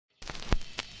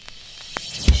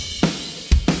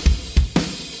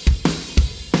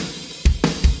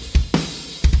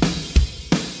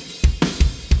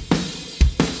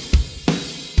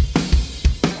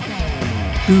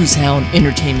Who's Hound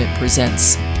Entertainment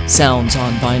presents Sounds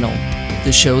on Vinyl,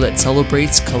 the show that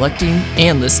celebrates collecting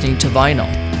and listening to vinyl.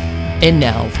 And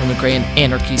now, from the Grand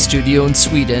Anarchy Studio in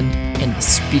Sweden and the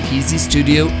Speakeasy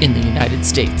Studio in the United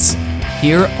States,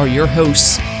 here are your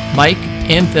hosts, Mike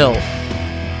and Phil.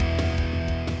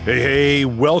 Hey,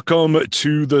 welcome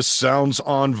to the Sounds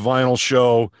on Vinyl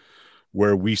show,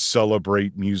 where we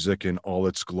celebrate music in all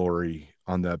its glory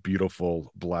on that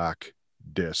beautiful black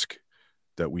disc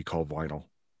that we call vinyl.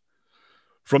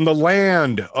 From the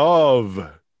land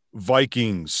of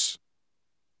Vikings,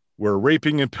 where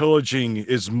raping and pillaging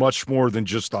is much more than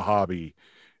just a hobby,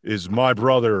 is my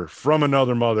brother from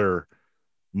another mother,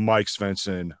 Mike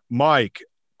Svensson. Mike,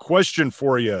 question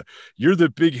for you. You're the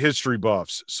big history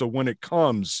buffs. So when it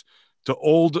comes to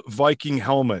old Viking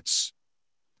helmets,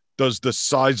 does the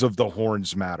size of the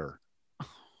horns matter?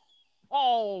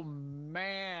 Oh,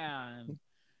 man.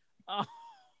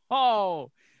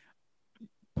 Oh.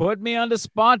 Put me on the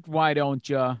spot, why don't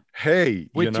you? Hey,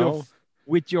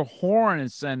 with your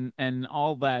horns and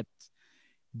all that.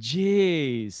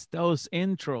 Jeez, those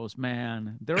intros,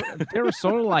 man. They're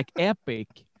sort of like epic.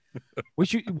 We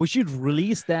should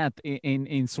release that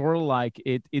in sort of like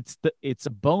it's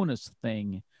a bonus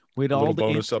thing with all the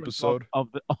bonus episode of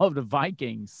the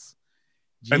Vikings.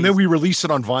 Jeez. And then we release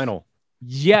it on vinyl.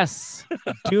 Yes,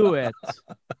 do it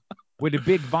with a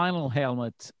big vinyl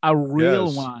helmet, a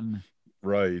real one.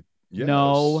 Right. Yes.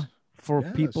 No, for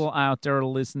people out there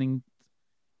listening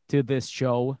to this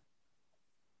show,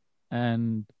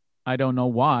 and I don't know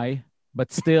why,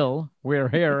 but still, we're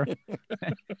here.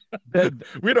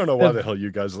 We don't know why the hell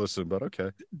you guys listen, but okay.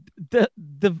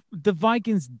 The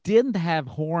Vikings didn't have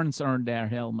horns on their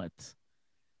helmet.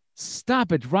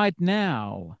 Stop it right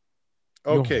now.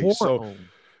 Okay, so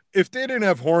if they didn't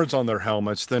have horns on their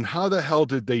helmets, then how the hell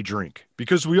did they drink?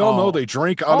 Because we all know they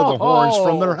drank out of the horns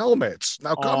from their helmets.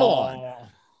 Now, come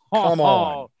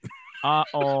on.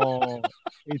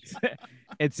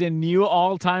 It's a new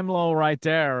all-time low right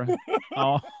there.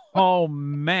 Oh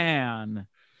man.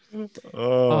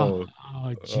 Oh,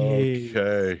 gee.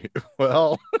 Okay.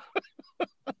 Well,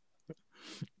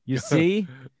 you see,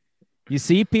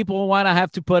 people want to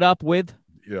have to put up with.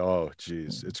 Oh,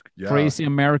 geez, it's crazy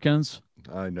Americans.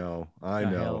 I know.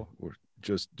 We're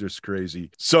just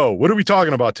crazy. So, what are we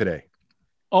talking about today?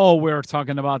 Oh, we're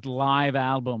talking about live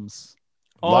albums.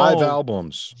 Live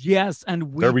albums. Yes,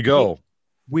 and there we go.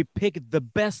 We picked the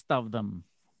best of them.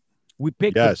 We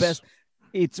picked the best.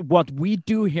 It's what we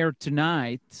do here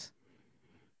tonight.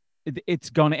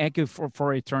 It's gonna echo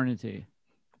for eternity.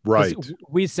 Right.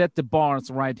 We set the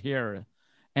bars right here,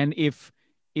 and if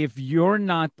you're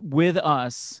not with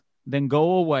us, then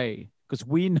go away. Because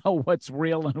we know what's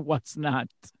real and what's not.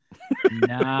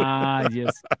 Nah,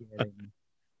 just kidding.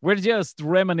 We're just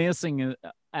reminiscing,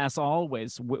 as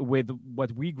always, with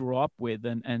what we grew up with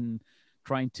and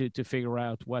trying to figure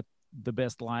out what the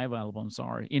best live albums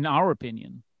are, in our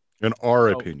opinion. In our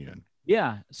opinion.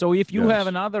 Yeah. So if you have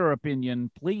another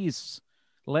opinion, please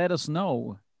let us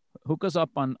know. Hook us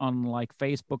up on like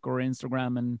Facebook or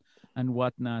Instagram and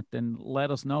whatnot, and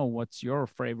let us know what's your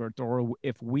favorite, or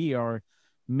if we are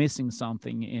missing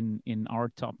something in our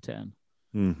top 10.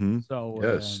 Mm-hmm.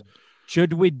 So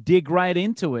should we dig right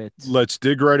into it? Let's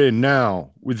dig right in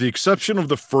now, with the exception of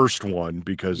the first one,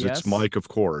 because it's Mike, of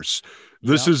course.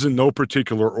 This is in no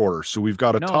particular order. So we've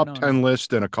got a top 10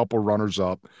 list and a couple runners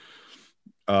up.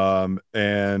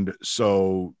 And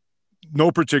so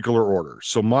no particular order.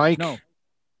 So Mike,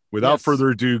 without further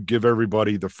ado, give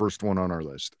everybody the first one on our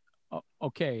list.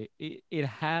 Okay. It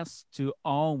has to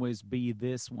always be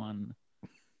this one.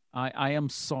 I am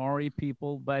sorry,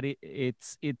 people, but it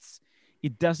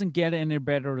doesn't get any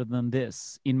better than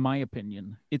this, in my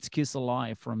opinion. It's Kiss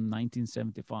Alive from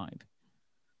 1975.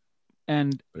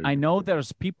 And I know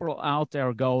there's people out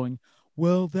there going,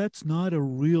 well, that's not a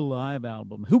real live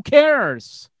album. Who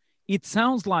cares? It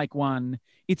sounds like one.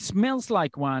 It smells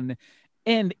like one.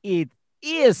 And it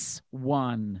is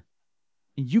one.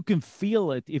 And you can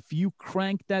feel it. If you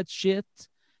crank that shit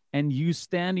and you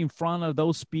stand in front of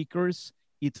those speakers,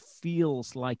 it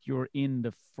feels like you're in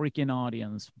the freaking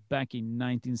audience back in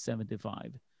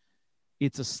 1975.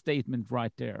 It's a statement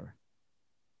right there.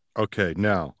 Okay,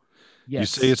 now, you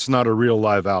say it's not a real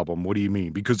live album. What do you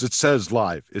mean? Because it says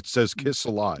live. It says Kiss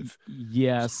Alive.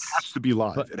 Yes. So it has to be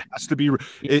live. It has to be.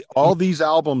 All these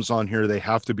albums on here, they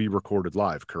have to be recorded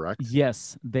live, correct?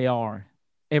 Yes, they are.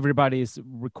 Everybody is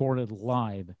recorded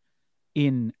live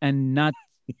and not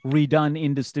redone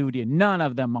in the studio. None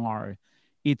of them are.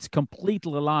 It's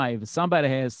completely live. Somebody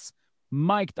has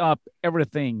mic'd up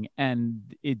everything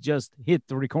and it just hit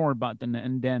the record button,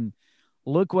 and then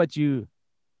look what you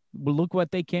Well, look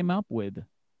what they came up with.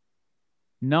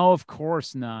 No, of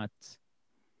course not.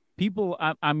 People,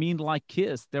 I mean, like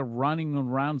Kiss, they're running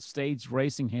around stage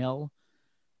raising hell,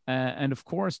 and of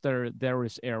course there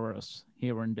is errors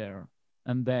here and there,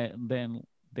 and then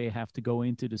they have to go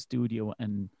into the studio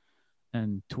and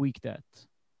tweak that.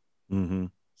 Mm-hmm.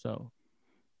 So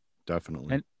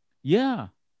Definitely. and yeah,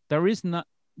 there is not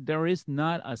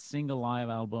a single live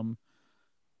album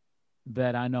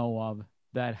that I know of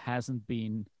that hasn't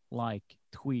been like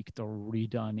tweaked or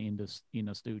redone in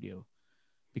a studio,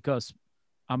 because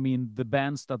I mean the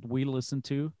bands that we listen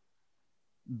to,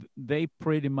 they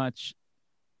pretty much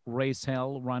raise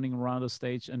hell running around the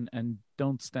stage and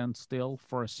don't stand still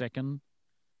for a second,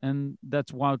 and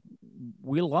that's what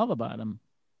we love about them.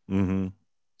 Mm-hmm.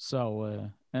 So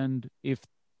and if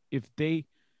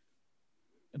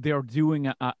they're doing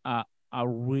a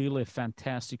really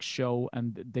fantastic show,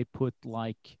 and they put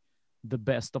like the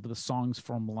best of the songs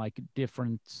from like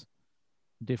different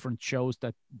shows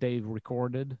that they've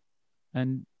recorded,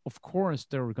 and of course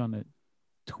they're gonna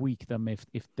tweak them if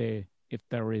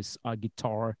there is a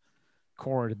guitar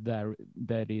chord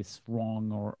that is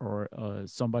wrong, or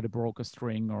somebody broke a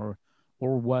string, or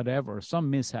whatever, some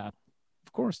mishap.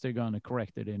 Of course they're gonna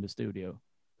correct it in the studio.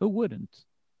 Who wouldn't?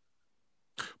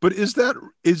 But is that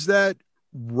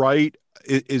right?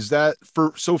 Is that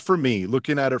for me,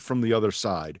 looking at it from the other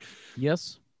side,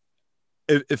 Yes.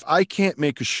 if I can't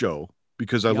make a show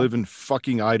because I Yep. live in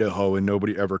fucking Idaho and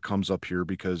nobody ever comes up here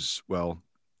because, well,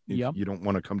 Yep. you don't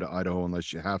want to come to Idaho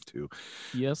unless you have to.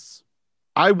 Yes.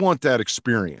 I want that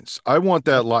experience. I want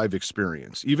that Yep. live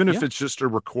experience, even if Yeah. it's just a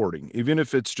recording, even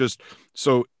if it's just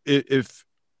so if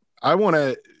I want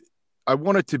to, I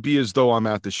want it to be as though I'm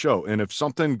at the show. And if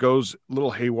something goes a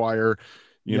little haywire,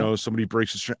 Yep. somebody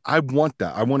breaks a string, I want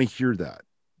that. I want to hear that.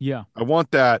 Yeah. I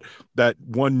want that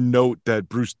one note that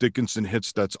Bruce Dickinson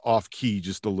hits that's off key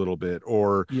just a little bit,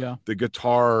 or Yeah. the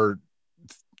guitar,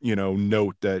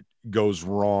 note that goes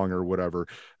wrong or whatever.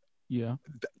 Yeah.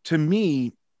 To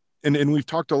me, and we've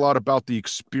talked a lot about the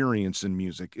experience in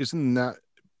music. Isn't that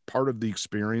part of the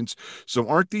experience? So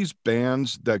aren't these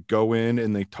bands that go in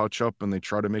and they touch up and they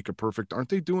try to make it perfect, aren't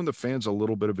they doing the fans a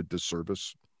little bit of a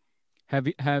disservice? Have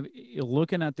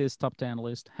looking at this top 10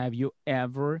 list, have you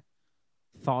ever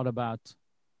thought about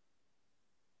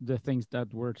the things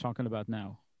that we're talking about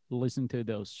now? Listen to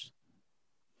those.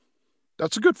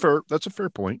 That's a fair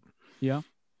point. Yeah.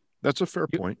 That's a fair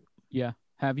You, point. yeah.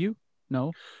 Have you?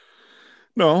 No.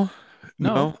 No,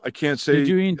 No. no, I can't Did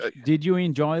say. you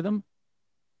enjoy them?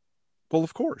 Well,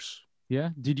 of course. Yeah.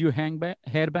 Did you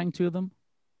headbang to them?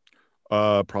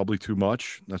 Probably too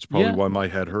much. That's probably Yeah. why my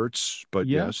head hurts. But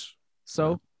Yeah. yes.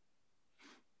 So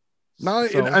No,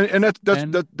 so and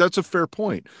and that's a fair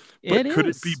point. it But could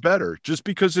it be is. better? Just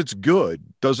because it's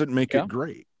good doesn't make Yeah. it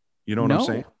great. You know what I'm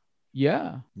saying? No.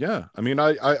 Yeah. Yeah. I mean,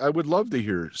 I would love to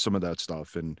hear some of that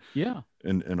stuff Yeah.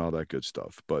 and all that good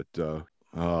stuff. But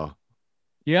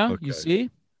Yeah. You okay. see?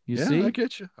 You Yeah, see? I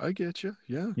get you. I get you.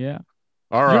 Yeah. Yeah.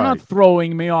 All You're not right.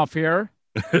 throwing me off here.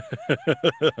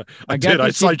 I got did. I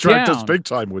to sit sidetracked us down. big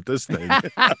time with this thing.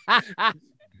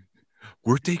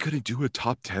 Were they going to do a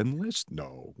top 10 list?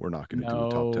 No, we're not going to do a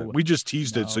top 10. No. We just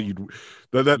teased it so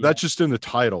No. that's Yeah. just in the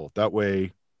title. That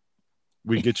way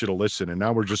we get you to listen. And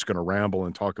now we're just going to ramble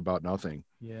and talk about nothing.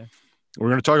 Yeah. We're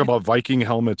going to talk about Viking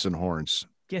helmets and horns.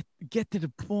 Get to the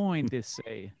point, they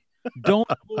say. Don't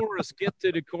chorus, get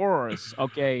to the chorus.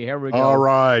 Okay, here we go. All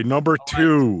right. Number All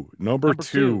two. right. Number Number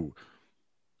two.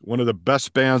 One of the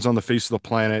best bands on the face of the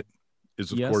planet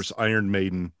is, of Yes. course, Iron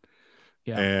Maiden.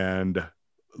 Yeah. And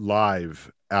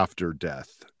Live After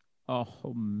Death.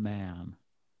 Oh man.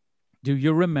 Do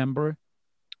you remember?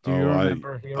 Do you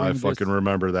remember hearing I this? fucking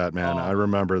remember that, man. Oh. I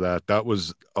remember that. That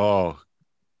was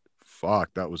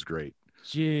fuck, that was great.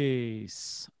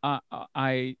 Jeez.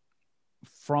 I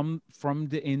from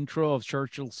the intro of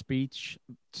Churchill's speech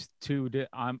to the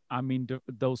I mean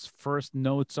those first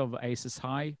notes of Aces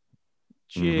High.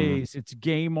 Jeez, it's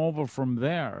game over from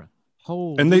there.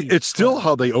 Holy And it's still crap.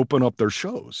 how they open up their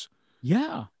shows.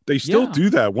 Yeah. They still Yeah. do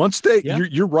that. Once they Yeah.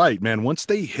 you're right, man. Once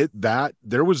they hit that,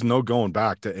 there was no going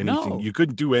back to anything. No. You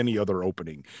couldn't do any other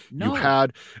opening. No. You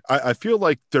had I feel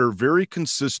like they're very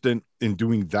consistent in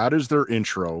doing that as their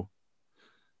intro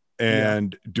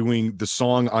and doing the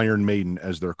song Iron Maiden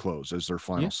as their close, as their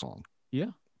final song.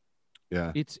 Yeah.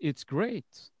 Yeah. It's great.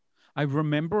 I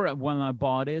remember when I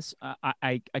bought this,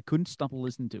 I couldn't stop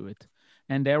listening to it,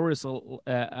 and there is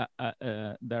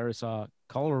a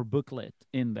color booklet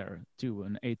in there too,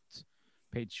 an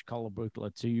 8-page color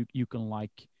booklet, so you can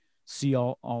like see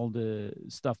all the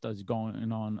stuff that's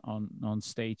going on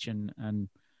stage and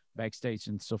backstage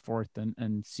and so forth,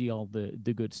 and see all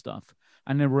the good stuff.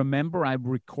 And I remember I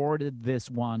recorded this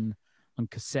one on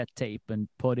cassette tape and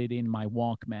put it in my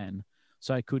Walkman,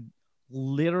 so I could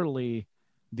literally,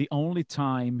 the only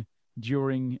time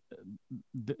during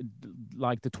the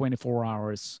 24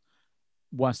 hours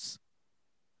was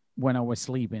when I was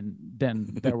sleeping. Then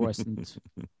there wasn't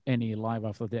any Live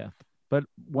After Death. But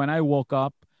when I woke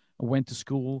up, I went to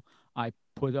school, I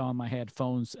put on my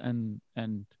headphones and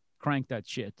cranked that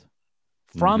shit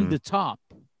from the top.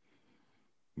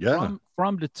 Yeah.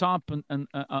 From the top and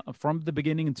from the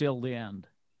beginning until the end.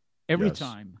 Every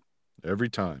time. Every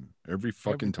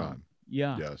fucking time.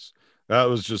 Yeah. Yes. That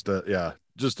was just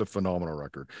a phenomenal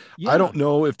record. Yeah. I don't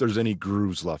know if there's any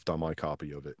grooves left on my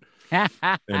copy of it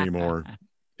anymore.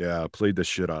 Yeah, I played the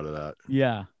shit out of that.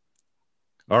 Yeah.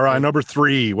 All right, number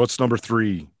 3. What's number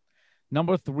 3?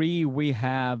 Number 3, we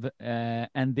have,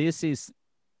 and this is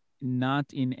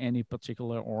not in any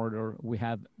particular order, we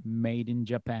have Made in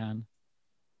Japan,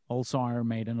 also Iron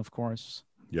Maiden, of course.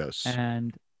 Yes.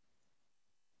 And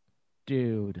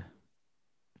dude,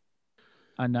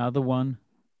 another one.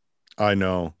 I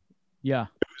know. Yeah.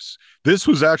 This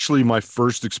was actually my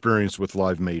first experience with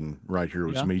Live Maiden right here.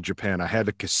 It was Yeah. Made Japan. I had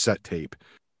a cassette tape.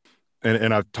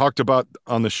 And I've talked about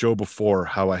on the show before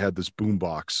how I had this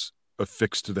boombox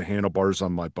affixed to the handlebars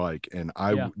on my bike. And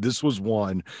this was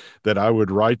one that I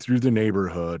would ride through the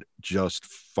neighborhood, just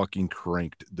fucking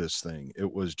cranked this thing.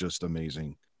 It was just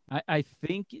amazing. I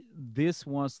think this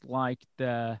was like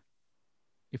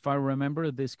if I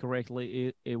remember this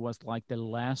correctly, it was like the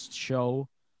last show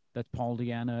that Paul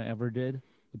Di'Anno ever did.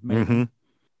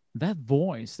 That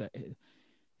voice,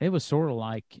 it was sort of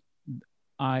like,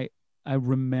 I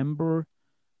remember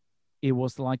it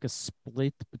was like a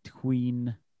split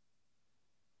between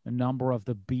a Number of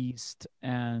the Beast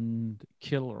and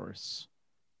Killers,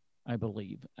 I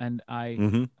believe. And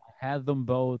I had them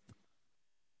both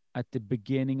at the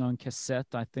beginning on cassette,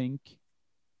 I think.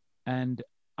 And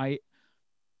I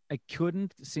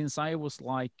couldn't, since I was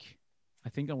like, I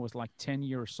think I was like 10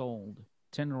 years old,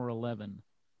 10 or 11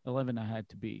 I had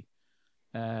to be.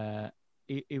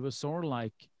 It was sort of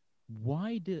like,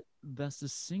 why does the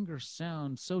singer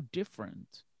sound so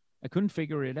different? I couldn't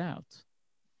figure it out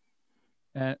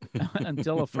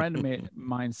until a friend of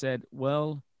mine said,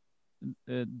 well,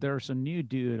 there's a new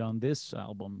dude on this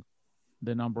album,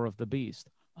 The Number of the Beast.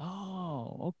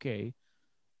 Oh, okay.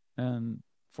 And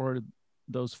for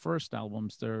those first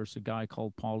albums, there's a guy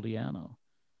called Paul Di'Anno,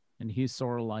 and he's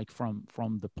sort of like from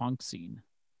the punk scene.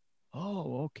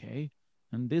 Oh, okay.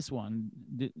 And this one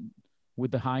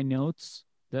with the high notes,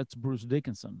 that's Bruce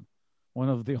Dickinson, one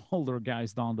of the older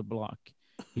guys down the block.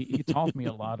 He taught me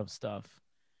a lot of stuff.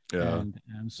 Yeah. And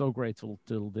I'm so grateful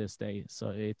till this day.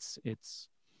 So it's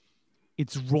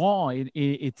raw.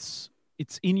 It's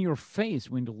in your face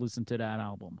when you listen to that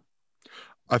album.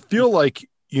 I feel like,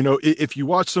 if you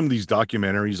watch some of these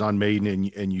documentaries on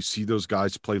Maiden and you see those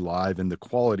guys play live and the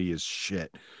quality is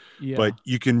shit, but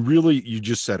you can really, you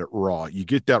just said it, raw. You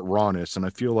get that rawness. And I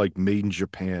feel like Made in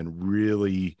Japan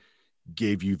really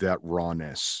gave you that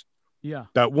rawness. Yeah.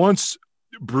 That once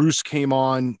Bruce came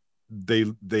on,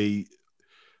 they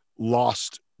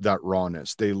lost that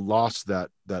rawness. They lost that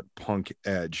punk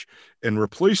edge and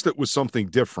replaced it with something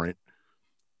different.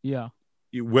 Yeah.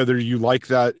 Whether you like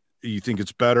that, you think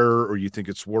it's better or you think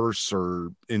it's worse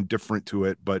or indifferent to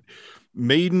it, but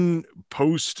Maiden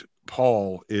post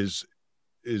Paul is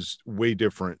way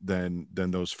different than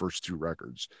those first 2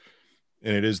 records.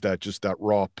 And it is just that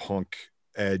raw punk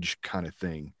edge kind of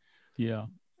thing. Yeah.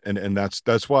 And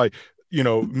that's why,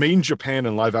 Made in Japan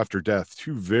and Live After Death,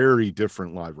 2 very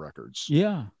different live records.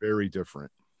 Yeah. Very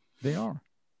different. They are.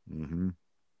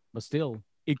 But still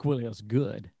equally as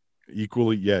good.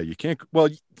 Equally. Yeah. You can't, well,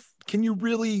 can you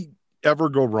really ever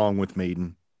go wrong with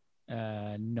Maiden?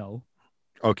 No.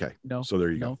 Okay. No. So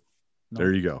there you go. No.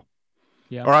 There you go.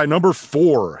 Yeah. All right. Number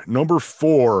 4,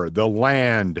 the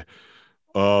land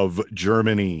of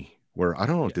Germany, where I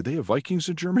don't know, did they have Vikings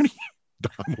in Germany?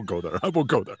 I won't go there. I won't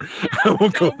go there. Go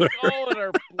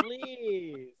there,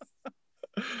 please.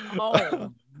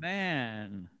 Oh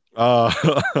man.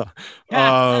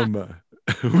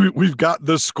 We've got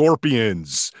the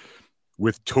Scorpions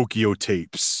with Tokyo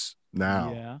Tapes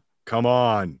now. Yeah. Come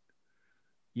on.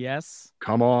 Yes.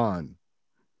 Come on.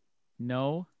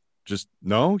 No. Just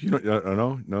no. You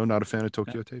don't. No. Not a fan of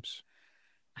Tokyo Tapes.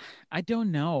 I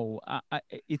don't know.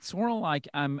 It's sort of like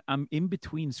I'm in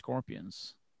between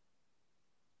Scorpions.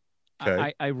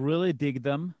 Okay. I really dig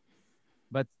them,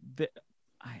 but there's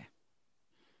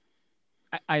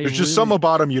just some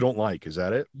about them you don't like. Is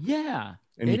that it? Yeah.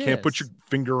 And you can't put your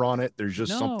finger on it. There's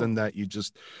just something that you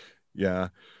just, yeah.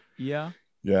 Yeah.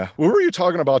 Yeah. We were you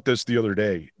talking about this the other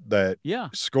day that Yeah.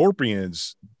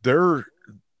 Scorpions, they're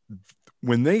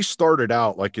when they started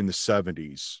out like in the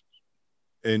 70s,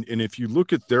 and if you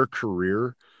look at their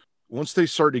career, once they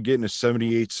started getting to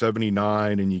 78,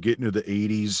 79, and you get into the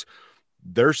 80s,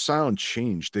 their sound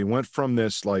changed. They went from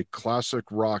this like classic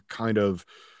rock kind of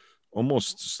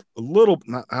almost a little,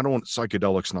 not, I don't want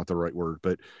psychedelic's not the right word,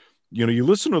 but you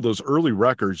listen to those early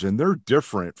records and they're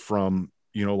different from,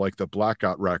 like the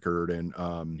Blackout record. And,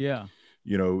 Yeah.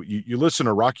 you listen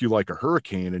to Rock You Like a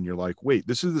Hurricane and you're like, wait,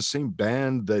 this is the same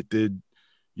band that did,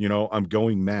 I'm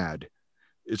Going Mad.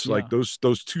 It's like Yeah.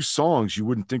 those two songs you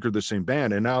wouldn't think are the same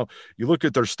band. And now you look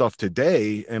at their stuff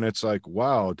today and it's like,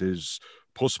 wow, does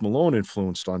Post Malone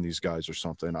influenced on these guys or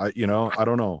something? I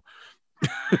don't know.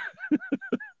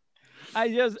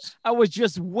 I was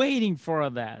just waiting for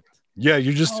that. Yeah,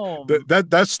 you just Oh,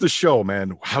 that's the show,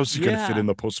 man. How's he gonna fit yeah. in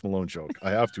the Post Malone joke?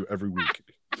 I have to every week.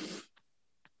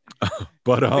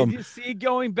 But But you see,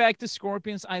 going back to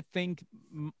Scorpions, I think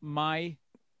my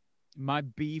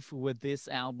beef with this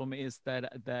album is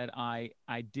that I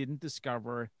didn't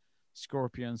discover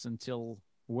Scorpions until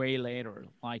way later,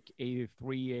 like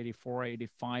 83, 84,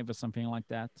 85 or something like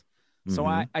that. So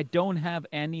I don't have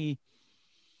any,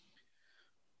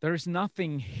 there's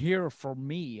nothing here for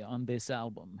me on this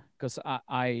album because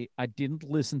I didn't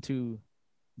listen to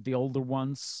the older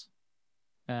ones.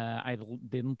 I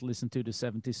didn't listen to the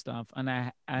 70s stuff, and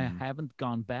I haven't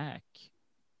gone back.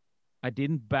 I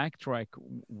didn't backtrack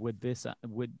with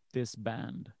this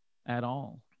band at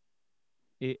all.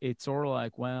 It's sort of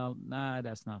like, well, nah,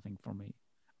 that's nothing for me.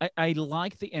 I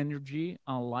like the energy.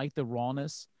 I like the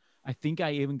rawness. I think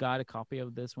I even got a copy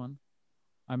of this one.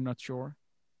 I'm not sure.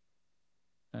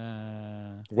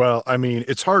 Well, I mean,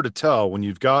 it's hard to tell when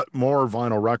you've got more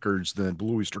vinyl records than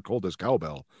Blue Oyster Cult as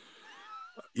Cowbell.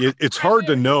 It's hard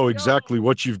to know exactly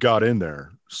what you've got in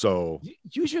there. So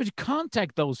you should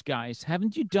contact those guys.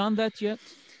 Haven't you done that yet?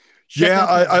 Yeah,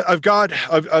 I've got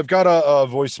a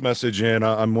voice message in.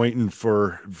 I'm waiting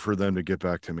for them to get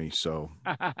back to me. So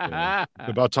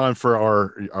about time for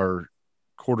our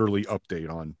quarterly update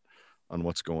on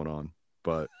what's going on.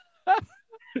 But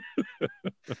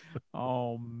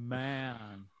oh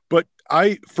man. But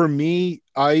for me,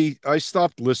 I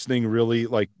stopped listening really.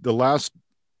 Like the last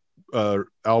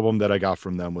album that I got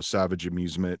from them was Savage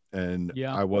Amusement, and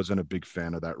I wasn't a big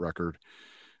fan of that record.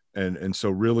 And so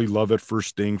really Love at First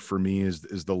Sting for me is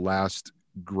the last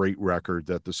great record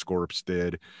that the Scorps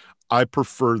did. I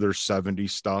prefer their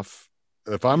 70s stuff.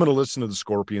 If I'm going to listen to the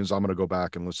Scorpions, I'm going to go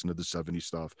back and listen to the 70s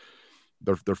stuff.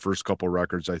 Their first couple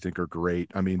records I think are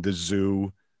great. I mean, the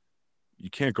Zoo, you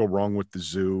can't go wrong with the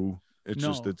Zoo. It's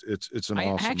just it's an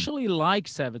awesome. I actually like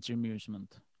Savage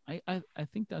Amusement. I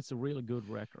think that's a really good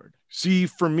record. See,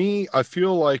 for me, I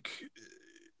feel like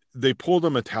they pulled a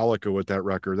Metallica with that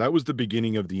record. That was the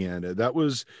beginning of the end. It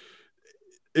was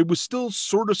still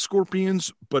sort of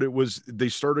Scorpions, but they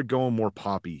started going more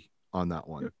poppy on that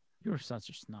one. You're such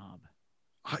a snob.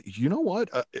 You know what?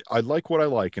 I like what I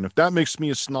like. And if that makes me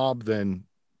a snob, then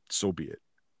so be it.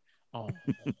 Oh,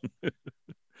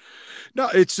 no,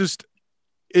 it's just,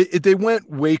 they went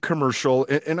way commercial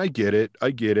and I get it.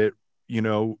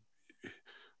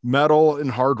 Metal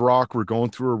and hard rock were going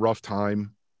through a rough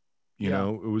time. It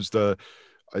was I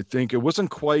think it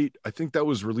wasn't quite, I think that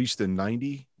was released in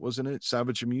 90, wasn't it?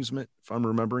 Savage Amusement, if I'm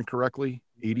remembering correctly,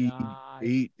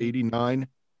 88, 89.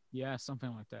 Yeah,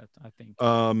 something like that, I think.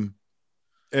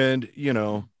 And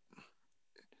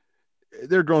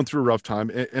they're going through a rough time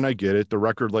and I get it. The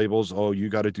record labels, oh, you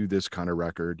got to do this kind of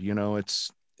record,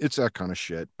 it's that kind of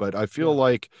shit. But I feel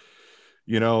like,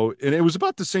 and it was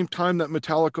about the same time that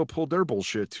Metallica pulled their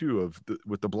bullshit too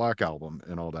with the Black Album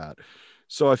and all that.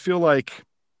 So I feel like,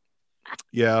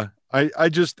 I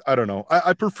don't know.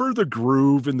 I prefer the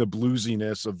groove and the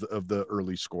bluesiness of the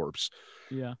early Scorps.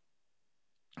 Yeah.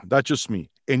 That's just me.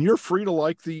 And you're free to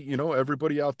like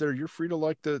everybody out there, you're free to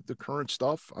like the current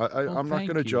stuff. I'm not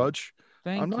going to judge.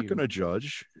 I'm not going to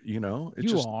judge, You're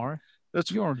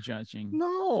judging.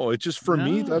 No, it's just for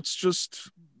me, that's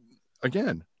just,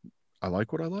 again, I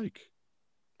like what I like.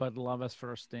 But Love at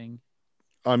First Sting.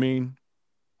 I mean,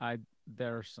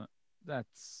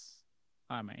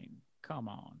 come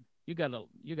on. You gotta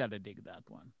dig that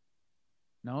one.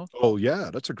 No? Oh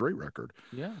yeah, that's a great record.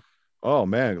 Yeah. Oh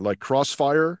man, like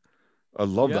Crossfire. I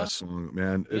love that song,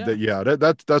 man.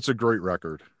 That's a great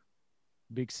record.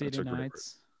 Big City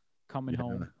Nights, Coming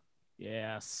Home.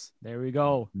 Yes, there we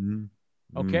go. Mm-hmm.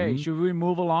 Okay, should we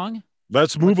move along?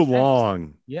 Let's move along.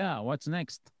 Next? Yeah, what's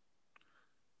next?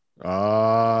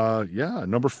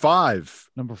 Number 5.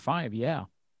 Number 5, yeah.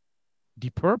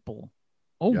 Deep Purple.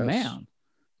 Oh man.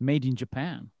 made in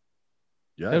Japan.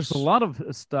 Yes. There's a lot of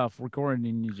stuff recorded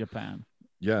in Japan.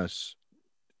 Yes.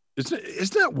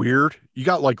 Isn't that weird? You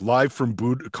got like live from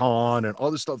Budokan and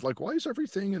all this stuff. Like, why is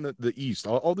everything in the East?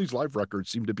 All these live records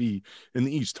seem to be in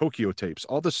the East. Tokyo tapes,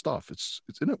 all this stuff. It's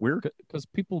isn't it weird? Because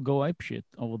people go apeshit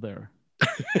over there.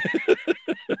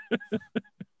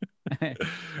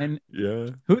 And yeah,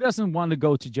 who doesn't want to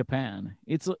go to Japan?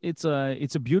 It's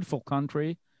a beautiful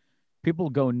country. People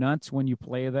go nuts when you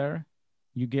play there.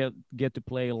 You get to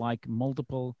play like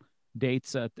multiple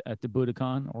dates at the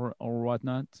Budokan or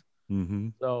whatnot. mm-hmm.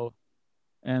 So,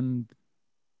 and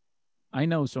I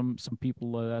know some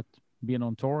people that been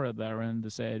on tour there, and they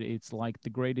said it's like the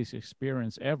greatest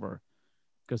experience ever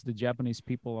because the Japanese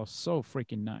people are so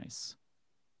freaking nice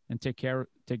and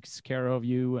takes care of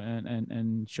you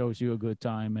and shows you a good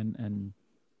time and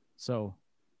so.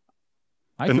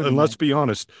 And let's be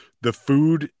honest, the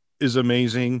food is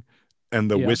amazing, and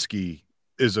the whiskey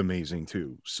is amazing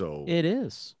too. So it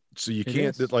is. So you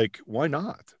can't like, why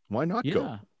not? Why not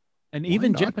go? And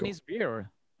even Japanese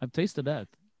beer, I've tasted that.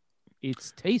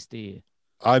 It's tasty.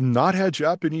 I've not had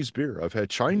Japanese beer. I've had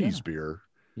Chinese beer.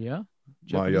 Yeah.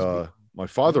 My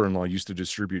father-in-law used to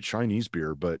distribute Chinese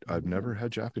beer, but I've never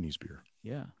had Japanese beer.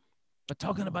 Yeah. But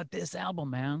talking about this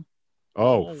album, man.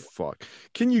 Oh, fuck.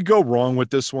 Can you go wrong with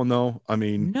this one though? I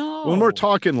mean, when we're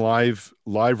talking live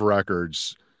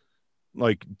records,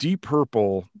 like Deep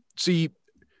Purple, see,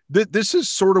 this is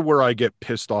sort of where I get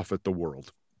pissed off at the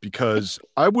world because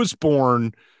I was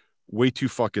born way too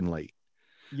fucking late.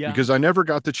 Yeah. Because I never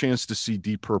got the chance to see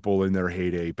Deep Purple in their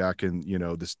heyday back in,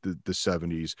 the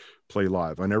 70s play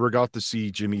live. I never got to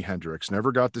see Jimi Hendrix,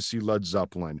 never got to see Led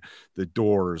Zeppelin, The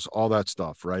Doors, all that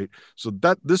stuff, right? So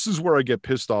this is where I get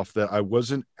pissed off that I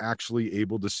wasn't actually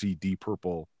able to see Deep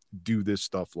Purple do this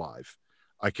stuff live.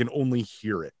 I can only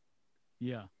hear it.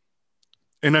 Yeah.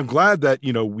 And I'm glad that,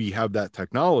 we have that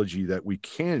technology that we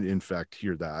can, in fact,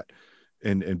 hear that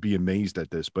and be amazed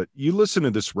at this. But you listen to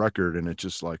this record and it's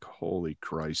just like, holy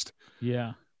Christ.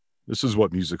 Yeah. This is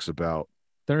what music's about.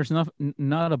 There's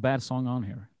not a bad song on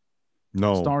here.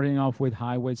 No. Starting off with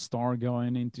Highway Star,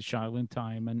 going into Silent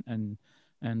Time, and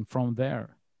from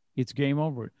there, it's game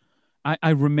over.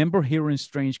 I remember hearing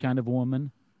Strange Kind of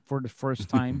Woman for the first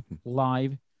time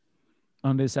live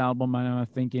on this album, and I'm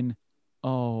thinking,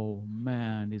 oh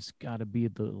man, it's got to be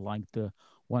the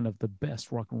one of the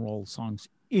best rock and roll songs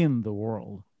in the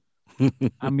world.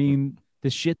 I mean, the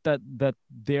shit that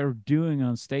they're doing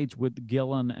on stage with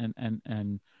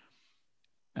Gillan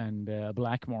and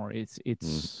Blackmore,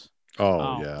 it's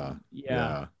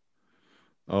yeah.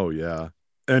 Oh yeah.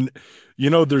 And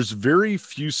there's very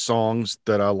few songs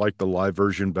that I like the live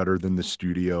version better than the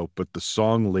studio, but the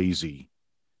song Lazy.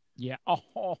 Yeah.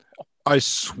 I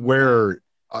swear,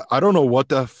 I don't know what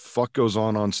the fuck goes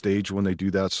on stage when they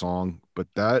do that song, but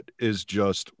that is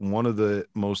just one of the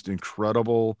most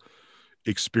incredible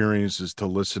experiences to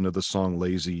listen to the song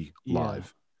Lazy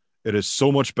live. It is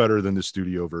so much better than the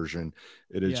studio version.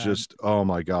 It is just, oh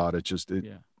my God.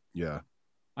 Yeah.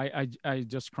 I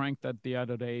just cranked that the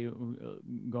other day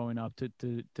going up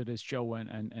to this show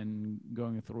and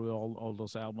going through all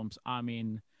those albums. I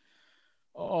mean,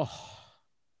 oh,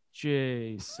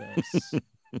 Jesus.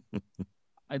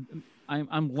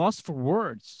 I'm lost for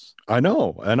words. I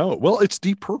know. Well, it's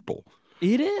Deep Purple.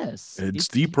 It is. It's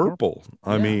Deep Purple.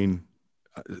 I mean,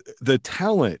 the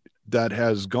talent that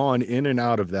has gone in and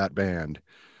out of that band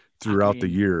throughout the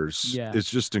years is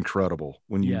just incredible.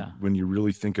 When you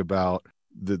really think about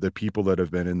the people that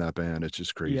have been in that band, it's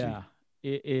just crazy. Yeah,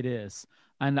 it is.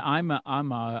 And I'm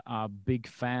a big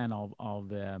fan of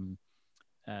the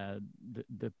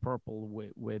Purple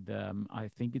with I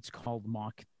think it's called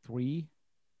Mach 3.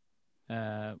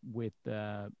 With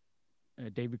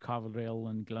David Coverdale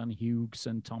and Glenn Hughes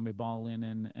and Tommy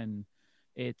Bolin, and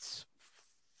it's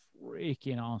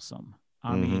freaking awesome.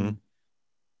 I mean,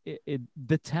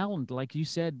 the talent, like you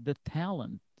said, the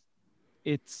talent,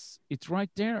 it's right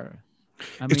there.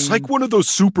 It's like one of those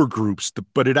super groups,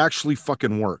 but it actually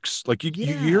fucking works. Like you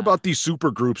hear about these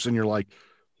super groups and you're like,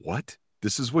 what?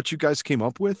 This is what you guys came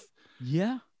up with?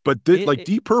 Yeah. But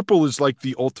Deep Purple is like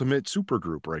the ultimate super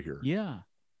group right here. Yeah.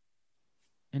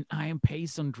 And Ian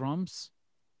Pace on drums.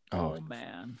 Oh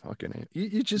man. Fucking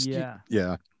you just yeah.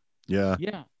 It's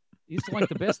like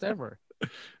the best ever.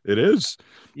 It is.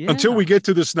 Yeah. Until we get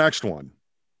to this next one.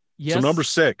 Yes. So number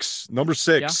six. A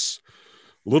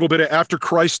little bit of After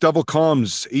Christ Devil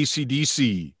Comes,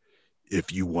 AC/DC.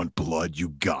 If you want blood, you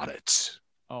got it.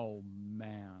 Oh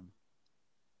man.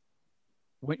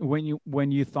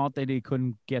 When you thought that it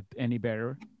couldn't get any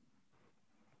better,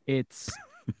 it's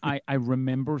I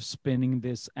remember spinning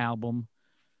this album.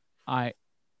 I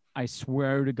I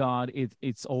swear to God,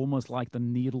 it's almost like the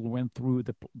needle went through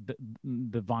the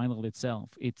vinyl itself.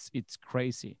 It's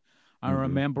crazy. I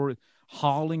remember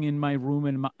howling in my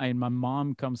room, and my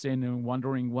mom comes in and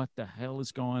wondering what the hell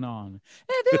is going on.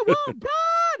 If you want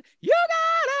blood, you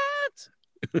got it.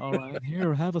 All right,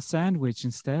 here, have a sandwich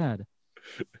instead.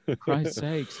 Christ's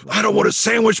sakes. I don't want a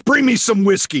sandwich. Bring me some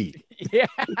whiskey. Yeah.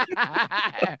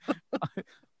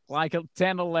 Like a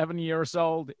 10, 11 years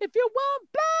old. If you want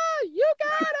blood, you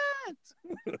got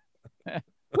it.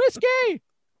 Whiskey.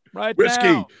 Right Whiskey.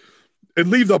 now. And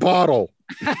leave the bottle.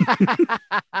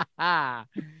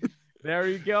 There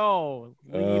you go.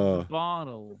 Leave the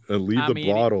bottle. And leave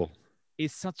the bottle.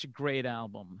 It's such a great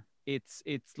album. It's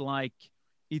like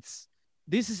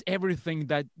this is everything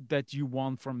that you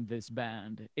want from this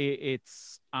band.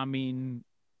 It's yeah. I mean,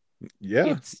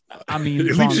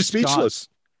 it leaves you speechless.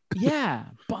 Yeah,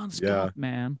 Bon Scott,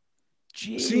 man.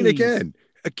 Jeez. See, again,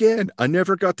 I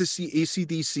never got to see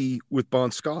AC/DC with Bon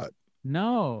Scott.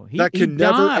 No, that can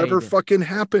never ever fucking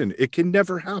happen. It can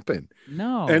never happen.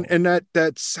 No, and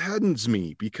that saddens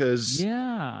me because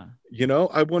I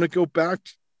want to go back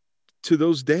to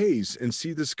those days and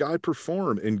see this guy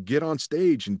perform and get on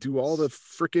stage and do all the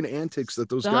freaking antics that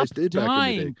those guys did back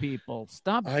in the day. People,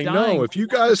 stop! I know. If you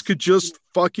guys could just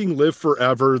fucking live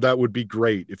forever, that would be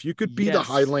great. If you could be the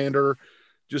Highlander,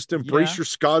 just embrace your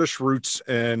Scottish roots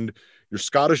and your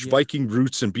Scottish Viking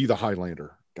roots and be the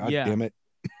Highlander. God damn it.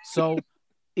 So,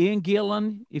 Ian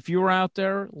Gillan, if you're out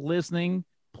there listening,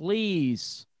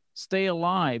 please stay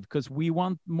alive because we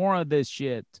want more of this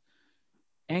shit.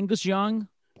 Angus Young,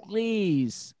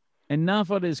 please,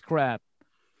 enough of this crap.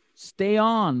 Stay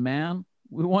on, man.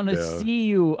 We want to see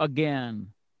you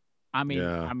again. I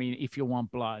mean, if you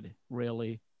want blood,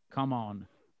 really, come on.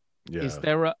 Yeah.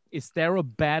 Is there a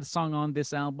bad song on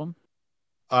this album?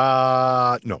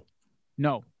 No.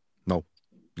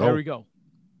 There we go.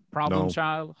 Problem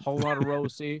Child, Whole Lotta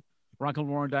Rosie, Rock and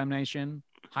Roll Damnation,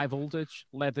 High Voltage,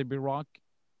 Let There Be Rock.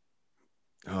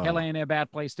 Hell Ain't a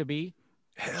Bad Place to Be.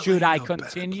 Should I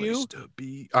continue?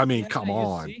 I mean, come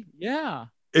on. See? Yeah.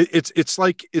 It's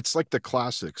like the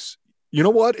classics. You know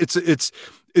what? It's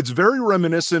very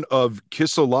reminiscent of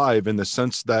Kiss Alive in the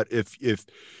sense that if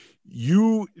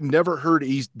you never heard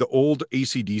the old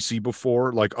AC/DC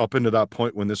before, like up into that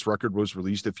point when this record was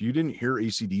released, if you didn't hear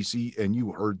AC/DC and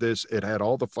you heard this, it had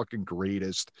all the fucking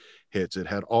greatest hits. It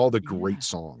had all the great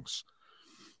songs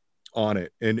on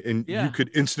it. And you could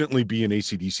instantly be an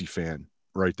AC/DC fan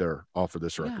right there off of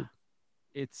this record.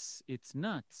 It's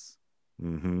nuts.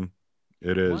 Mm-hmm.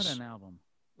 It is. What an album.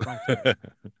 Right.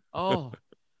 Oh,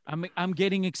 I'm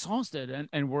getting exhausted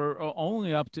and we're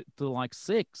only up to like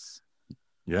 6.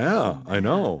 Yeah, I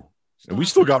know. And we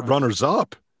still got runners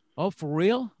up. Oh, for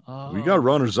real? Oh. We got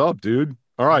runners up, dude.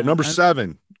 All right, number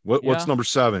 7. What's number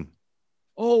 7?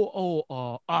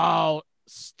 Oh,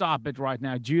 stop it right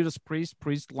now. Judas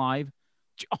Priest live.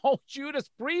 Oh, Judas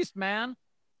Priest, man.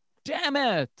 Damn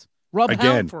it. Rob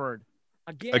Halford.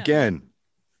 Again.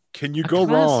 Can you go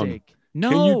wrong? No.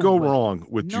 Can you go wrong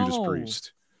with Judas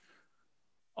Priest?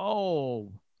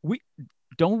 Oh, we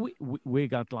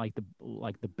got like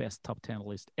the best top 10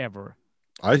 list ever.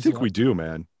 I think we do,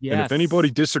 man. Yes. And if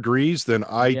anybody disagrees, then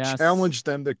I challenge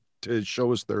them to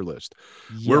show us their list.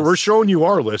 Yes. We're showing you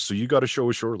our list, so you got to show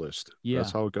us your list. Yeah.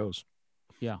 That's how it goes.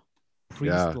 Yeah.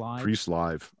 Priest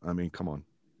live. I mean, come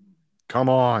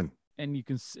on. And you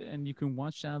can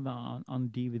watch that on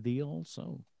DVD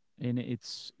also, and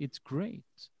it's great.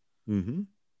 Mm-hmm.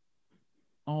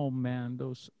 Oh man,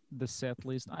 the set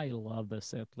list. I love the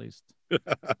set list.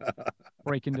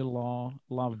 Breaking the Law,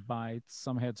 Love Bites,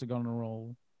 Some Heads Are Gonna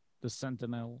Roll, The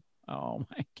Sentinel. Oh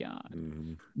my God.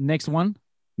 Mm-hmm. Next one.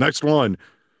 I'm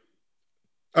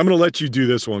gonna let you do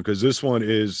this one because this one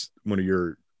is one of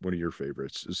your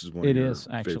favorites. This is one of your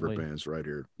favorite bands right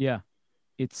here. Yeah,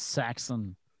 it's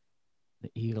Saxon.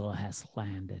 The Eagle Has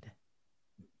Landed.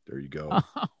 There you go.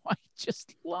 Oh, I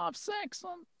just love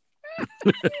Saxon.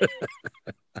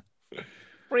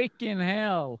 Freaking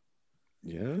hell.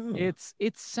 Yeah. It's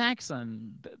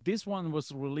Saxon. This one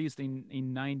was released in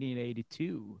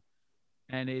 1982.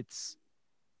 And it's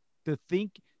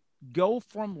go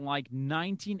from like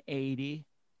 1980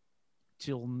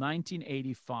 till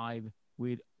 1985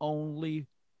 with only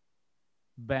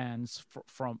bands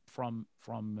from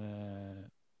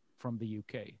the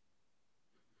UK,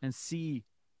 and see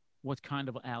what kind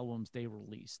of albums they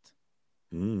released.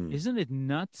 Isn't it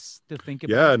nuts to think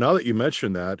about? Yeah, now that you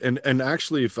mention that, and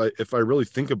actually, if I really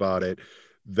think about it,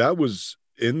 that was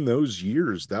in those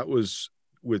years. That was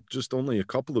with just only a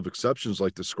couple of exceptions,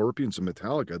 like the Scorpions and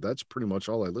Metallica. That's pretty much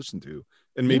all I listened to,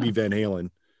 and maybe Van Halen.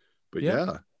 But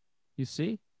yeah. You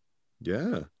see,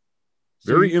 Yeah.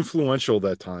 So Very influential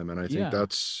that time. And I think Yeah.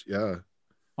 that's, yeah.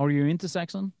 Are you into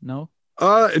Saxon? No.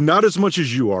 Not as much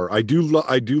as you are. I do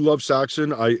love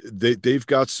Saxon. They've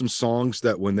got some songs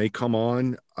that when they come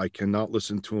on, I cannot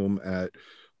listen to them at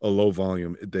a low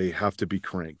volume. They have to be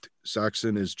cranked.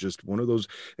 Saxon is just one of those,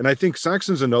 and I think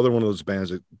Saxon's another one of those bands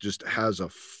that just has a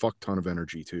fuck ton of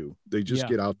energy too. They just Yeah.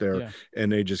 get out there Yeah.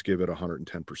 and they just give it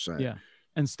 110%. Yeah.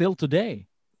 And still today,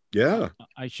 Yeah.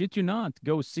 I shit you not,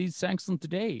 go see Saxon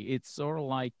today. It's sort of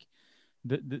like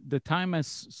the time has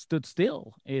stood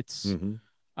still. It's Mhm.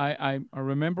 I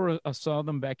remember I saw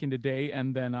them back in the day,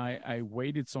 and then I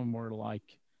waited somewhere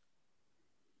like,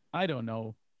 I don't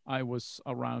know. I was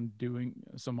around doing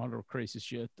some other crazy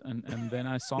shit, and then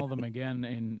I saw them again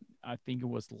in, I think it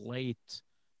was late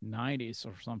 90s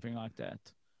or something like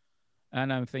that.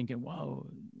 And I'm thinking, wow,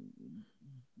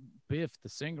 Biff, the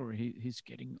singer, he's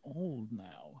getting old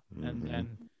now. And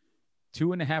then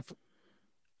 2.5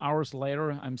 hours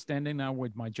later, I'm standing there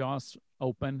with my jaws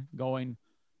open, going,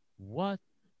 what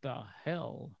the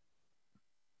hell?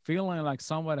 Feeling like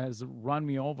someone has run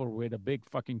me over with a big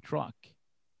fucking truck.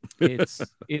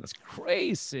 It's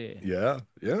crazy. Yeah.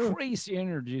 Yeah. Crazy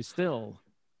energy still.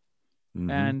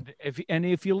 Mhm. And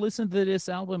if you listen to this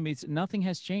album, it's nothing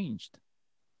has changed.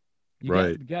 You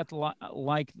Right. got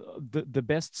like the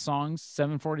best songs: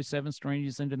 747,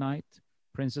 Strangers in the Night,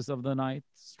 Princess of the Night,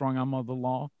 Strong Arm of the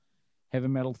Law, Heavy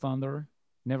Metal Thunder,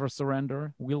 Never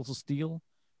Surrender, Wheels of Steel.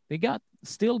 They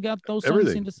still got those songs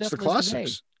Everything. in the It's set the list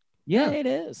classics. today. Yeah, Yeah. it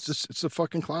is. It's the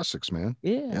fucking classics, man.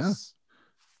 Yes.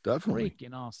 Definitely.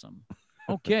 Freaking awesome.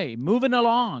 Okay, moving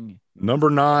along. Number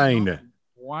 9.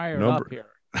 Wired up here.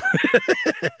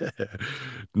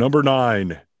 Number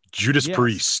 9. Judas Yes.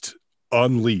 Priest,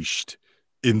 Unleashed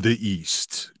in the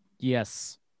East.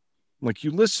 Yes. Like,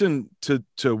 you listen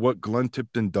to what Glenn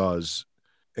Tipton does,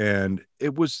 and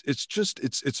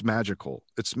it's magical.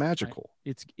 It's magical.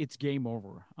 It's game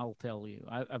over. I'll tell you.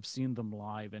 I've seen them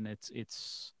live, and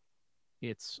it's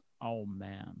oh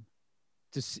man,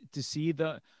 to see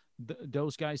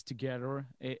those guys together.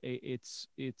 It's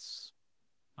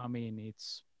I mean,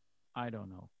 it's I don't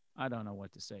know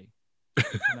what to say.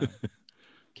 No.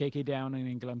 KK Downing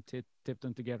and Glenn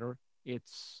Tipton together.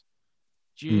 It's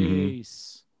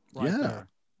jeez. Right Yeah. there.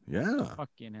 Yeah.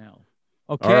 Fucking hell.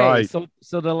 Okay, right.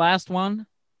 So the last one.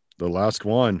 The last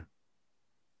one.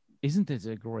 Isn't it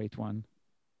a great one?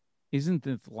 Isn't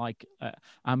it like,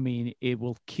 I mean, it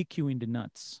will kick you in the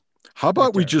nuts. How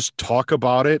about we there. just talk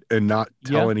about it and not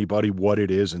tell Yeah. anybody what it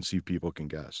is and see if people can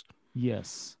guess?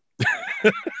 Yes.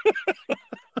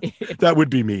 That would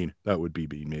be mean. That would be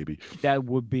mean, maybe. That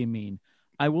would be mean.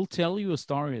 I will tell you a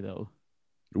story, though.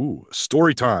 Ooh,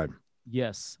 story time.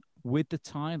 Yes, with the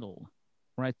title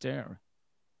right there.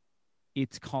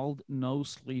 It's called No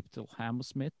Sleep Till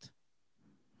Hammersmith.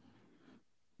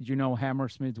 You know,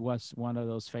 Hammersmith was one of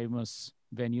those famous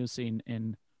venues in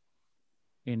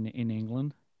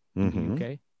England, in Mhm. the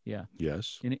UK. Yeah.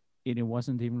 Yes. And it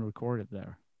wasn't even recorded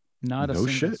there. Not a No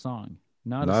single shit. song.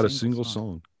 Not a single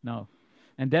song. No.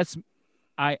 And that's,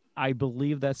 I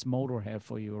believe that's Motorhead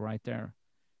for you right there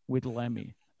with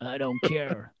Lemmy. I don't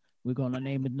care. We're going to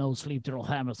name it No Sleep Till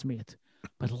Hammersmith.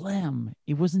 But Lem,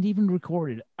 it wasn't even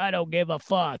recorded. I don't give a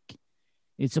fuck.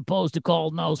 It's supposed to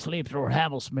call No Sleep Till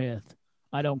Hammersmith.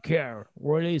 I don't care.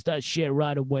 Release that shit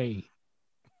right away.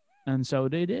 And so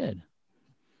they did.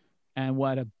 And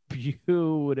what a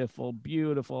beautiful,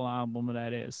 beautiful album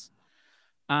that is.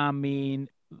 I mean,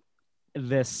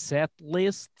 the set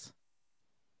list,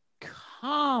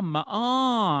 come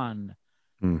on.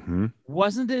 Mm-hmm.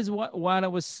 Wasn't this what I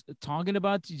was talking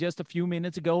about just a few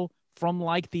minutes ago from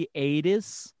like the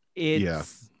 80s?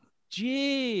 It's,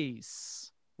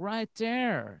 jeez, right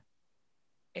there.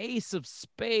 Ace of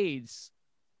Spades,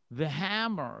 The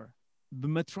Hammer, The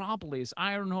Metropolis,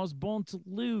 Iron Horse, Born to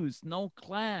Lose, No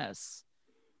Class.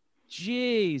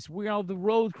 Jeez, We Are the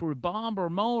Road Crew, Bomber,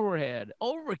 Motorhead,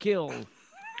 Overkill.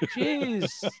 Jeez.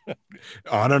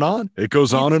 On and on. It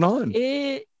goes on and on.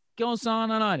 It goes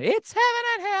on and on. It's heaven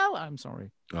and hell. I'm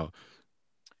sorry. Oh.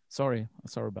 Sorry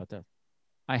about that.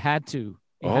 I had to.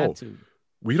 Had to.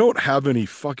 We don't have any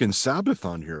fucking Sabbath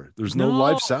on here. There's no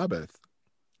live Sabbath.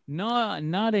 No,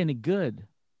 not any good.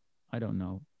 I don't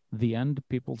know. The End,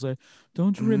 people say,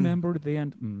 don't you remember The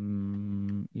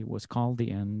End? It was called The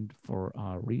End for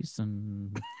a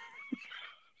reason.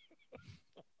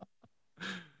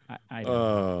 I don't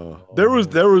know. There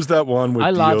was that one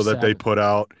with Dio that they put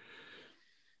out.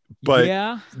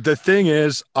 But the thing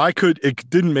is, it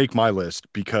didn't make my list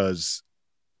because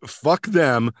fuck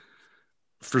them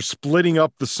for splitting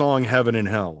up the song Heaven and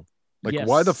Hell. Like, Yes.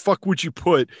 why the fuck would you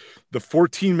put the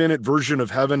 14-minute version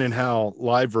of Heaven and Hell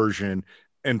live version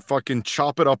and fucking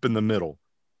chop it up in the middle?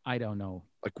 I don't know.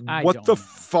 Like, I what don't the know.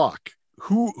 fuck?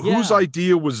 Whose Yeah.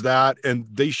 idea was that? And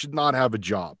they should not have a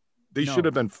job. They should No.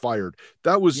 have been fired.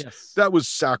 That was Yes.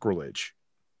 sacrilege.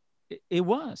 It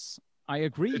was. I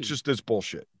agree. It's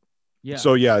bullshit. yeah.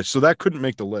 So that couldn't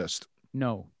make the list.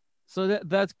 No. So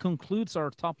that concludes our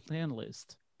top 10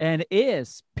 list. And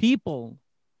it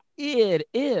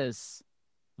is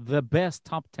the best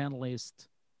top 10 list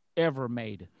ever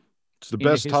made. It's the In the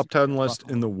best top history 10 of list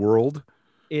Buffalo. in the world.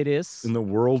 It is In the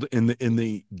world, in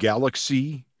the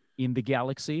galaxy. in the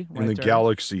galaxy. In the there.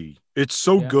 galaxy. It's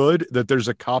so Yeah. good that there's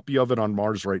a copy of it on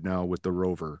Mars right now with the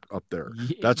rover up there.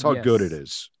 That's how good it Yes.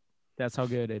 is. That's how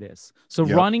good it is. So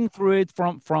Yep. running through it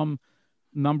from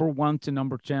number 1 to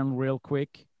number 10 real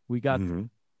quick. We got Mhm.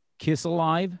 Kiss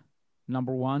Alive,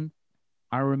 number 1.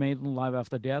 Iron Maiden Live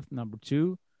After Death, number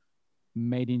 2.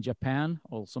 Made in Japan,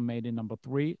 also made in number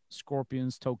 3.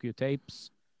 Scorpions Tokyo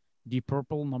Tapes. Deep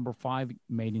Purple, number 5,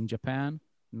 made in Japan.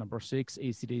 Number 6,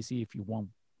 AC/DC, If You Want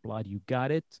Blood, You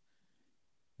Got It.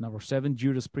 Number 7,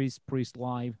 Judas Priest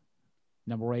Live.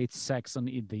 Number 8, Saxon,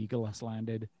 The Eagle Has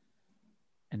Landed.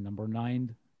 And number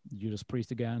 9, Judas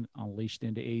Priest again, Unleashed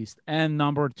in the East. And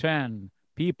number 10,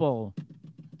 people,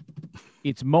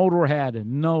 it's Motorhead,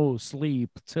 No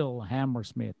Sleep Till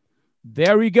Hammersmith.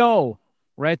 There you go.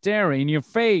 Right there in your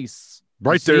face.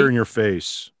 Right See? there in your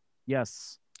face.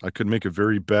 Yes. I could make a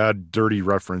very bad, dirty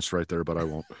reference right there, but I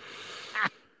won't.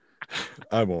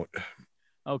 I won't.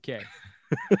 Okay.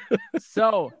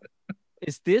 So,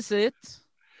 is this it?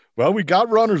 Well, we got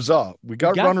runners up. We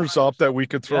got runners up that we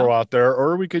could throw out there,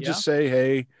 or we could just say,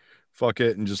 hey, fuck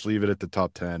it, and just leave it at the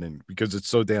top 10, and because it's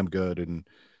so damn good, and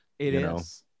It you is. know,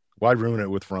 why ruin it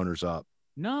with runners up?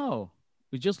 No,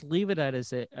 we just leave it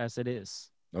as it is.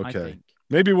 I Okay. think.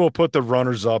 Maybe we'll put the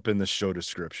runners up in the show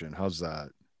description. How's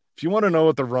that? If you want to know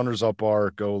what the runners up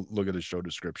are, go look at the show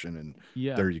description, and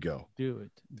there you go. Do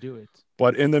it.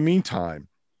 But in the meantime,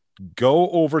 go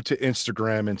over to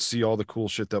Instagram and see all the cool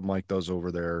shit that Mike does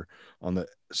over there on the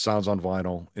Sounds on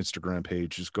Vinyl Instagram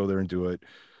page. Just go there and do it.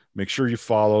 Make sure you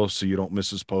follow so you don't miss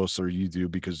his posts, or you do,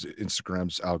 because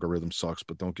Instagram's algorithm sucks,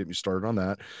 but don't get me started on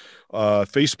that.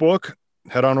 Facebook,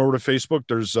 head on over to Facebook.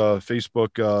 There's a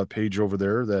Facebook page over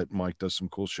there that Mike does some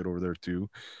cool shit over there too.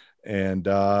 And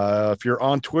if you're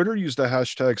on Twitter, use the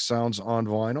hashtag Sounds on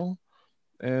Vinyl,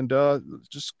 and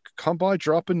just come by,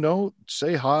 drop a note,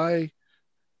 say hi,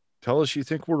 tell us you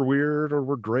think we're weird or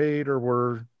we're great or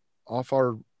we're off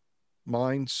our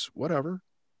minds, whatever.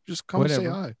 Just come and say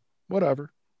hi,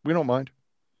 whatever. We don't mind.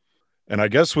 And I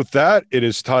guess with that, it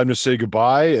is time to say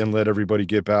goodbye and let everybody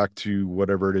get back to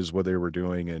whatever it is what they were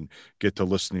doing and get to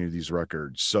listening to these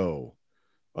records. So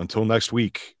until next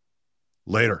week,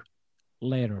 later.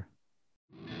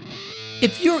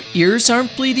 If your ears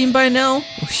aren't bleeding by now,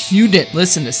 you didn't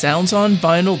listen to Sounds on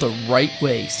Vinyl the right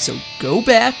way, so go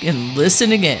back and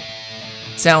listen again.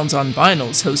 Sounds on Vinyl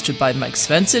is hosted by Mike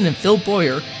Svensson and Phil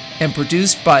Boyer and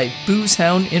produced by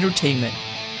Boozehound Entertainment.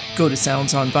 Go to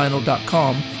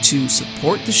soundsonvinyl.com to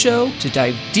support the show, to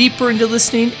dive deeper into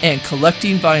listening and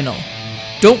collecting vinyl.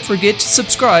 Don't forget to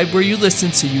subscribe where you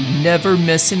listen so you never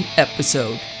miss an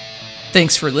episode.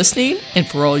 Thanks for listening and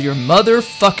for all your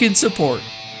motherfucking support.